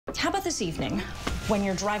How about this evening, when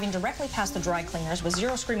you're driving directly past the dry cleaners with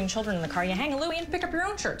 0 screaming children in the car, you hang a Louie and pick up your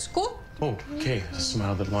own shirts. Cool? Oh, okay. A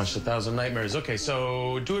smile that launched 1,000 nightmares. Okay,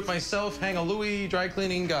 so do it myself, hang a Louie, dry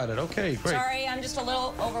cleaning, got it. Okay, great. Sorry, I'm just a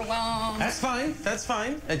little overwhelmed. That's fine, that's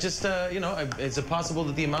fine. It just, you know, is it possible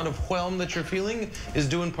that the amount of whelm that you're feeling is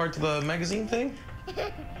due in part to the magazine thing?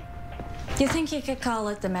 You think you could call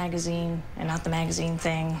it the magazine and not the magazine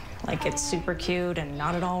thing? Like it's super cute and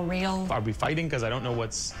not at all real? Are we fighting? Because I don't know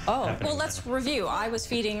what's happening. Well, let's review. I was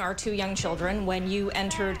feeding our 2 young children when you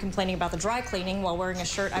entered complaining about the dry cleaning while wearing a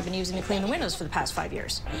shirt I've been using to clean the windows for the past 5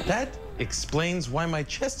 years. That explains why my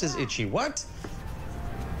chest is itchy. What?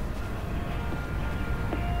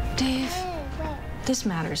 Dave, this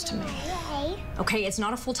matters to me. Okay, it's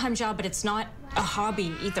not a full-time job, but it's not a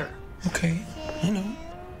hobby either. Okay, I know.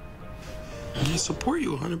 I support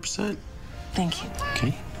you 100%. Thank you.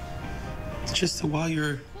 Okay. It's just that while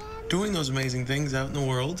you're doing those amazing things out in the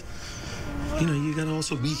world, you know, you gotta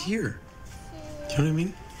also be here. Do you know what I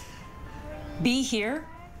mean? Be here?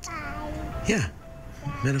 Yeah,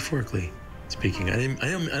 metaphorically speaking. I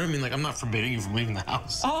don't mean like I'm not forbidding you from leaving the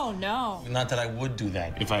house. Oh, no. Not that I would do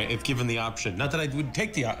that if given the option. Not that I would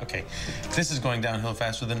take the okay. If this is going downhill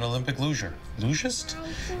faster than an Olympic luger. Lugist?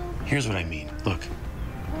 Here's what I mean. Look.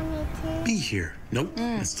 Be here. Nope.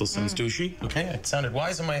 That still sounds douchey. Okay, it sounded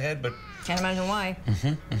wise in my head, but Can't imagine why.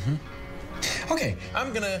 Okay,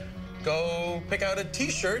 I'm gonna go pick out a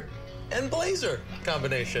t-shirt and blazer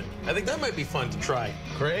combination. I think that might be fun to try.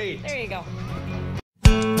 Great. There you go.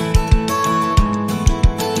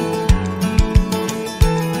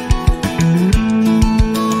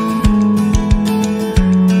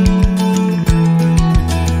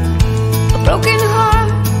 A broken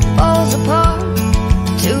heart falls apart.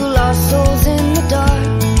 2 lost souls in the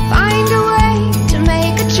dark. Find a way to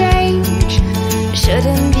make a change. It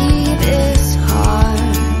shouldn't be this hard.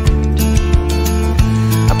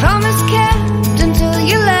 A promise kept until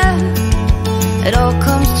you left. It all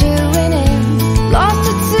comes to an end. Lost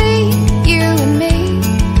at sea, you and me.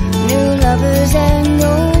 New lovers and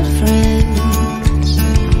old friends.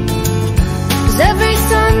 'Cause every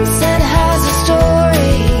sunset has a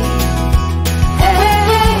story.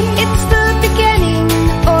 Hey, it's the beginning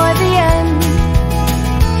or the end.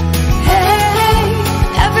 Hey,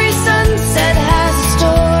 every sunset has a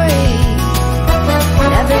story.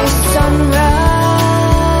 And every sunrise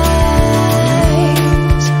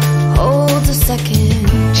holds a second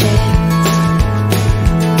chance.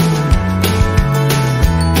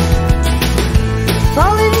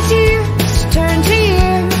 Fallen tears turn to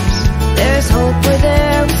years. There's hope where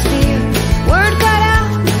there was fear. Word got out,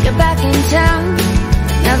 you're back in town.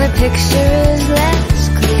 Now the picture is less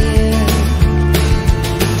clear.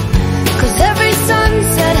 'Cause every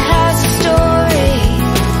sunset has a story.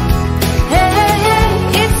 Hey,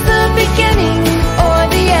 it's the beginning or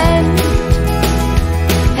the end.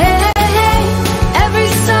 Hey,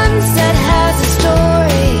 every sunset has a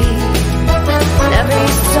story. And every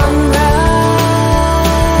sunrise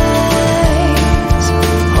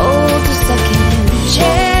holds a second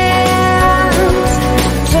chance.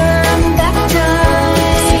 Turn back time.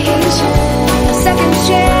 A second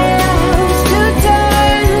chance to turn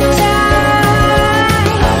time.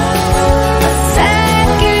 A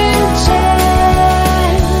second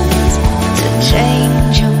chance to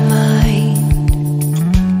change your mind.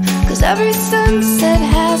 'Cause every sunset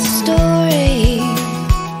has a story.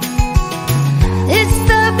 It's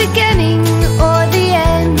the beginning or the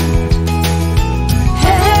end.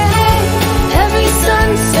 Hey, every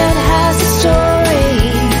sunset has a story.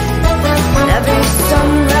 And every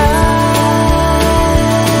sunrise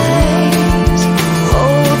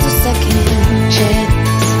holds a second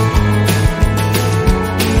chance.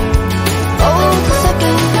 Holds a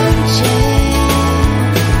second chance.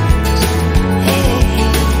 Hey.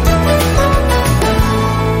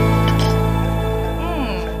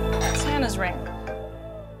 Santa's ring.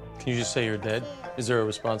 Can you just say you're dead? Is there a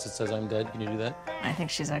response that says I'm dead? Can you do that? I think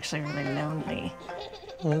she's actually really lonely.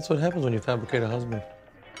 Well, that's what happens when you fabricate a husband.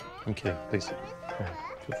 I'm kidding, please. Go ahead.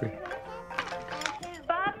 Feel free.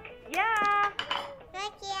 Buck, yeah.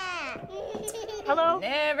 Buck, yeah. Hello,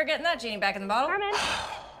 Never getting that genie back in the bottle. Carmen.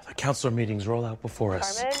 The counselor meetings roll out before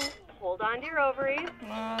us. Carmen, hold on to your ovaries.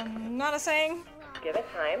 Not a saying. Give it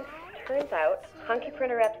time. Turns out, Hunky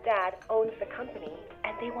Printer Rep's dad owns the company,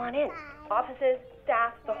 and they want in. Offices,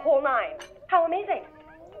 staff, the whole 9. How amazing!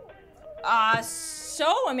 I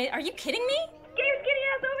mean, are you kidding me? Get your skinny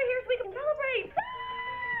ass over here so we can celebrate!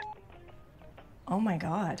 Oh my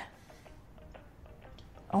God.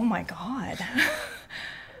 Oh my God.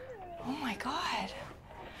 Oh my God.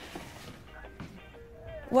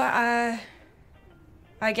 Well,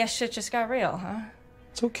 I guess shit just got real, huh?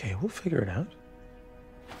 It's okay. We'll figure it out.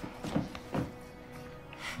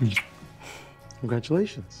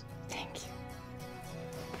 Congratulations. Thank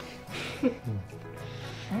you.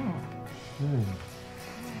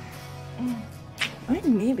 I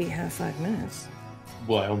maybe have 5 minutes.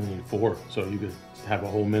 Well, I only need 4, so you could have a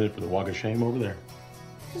whole minute for the walk of shame over there.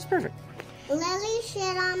 It's perfect. Lily shit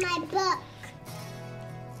on my book.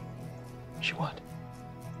 She what?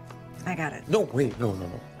 I got it. No, wait, no.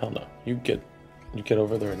 Hell no. You get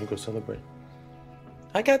over there and you go celebrate.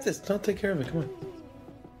 I got this. I'll take care of it. Come on.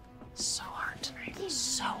 So hard tonight.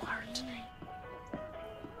 So hard tonight.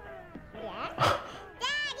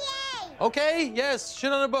 Daddy! Okay, yes,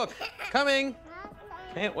 shit on a book. Coming.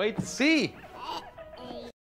 Can't wait to see.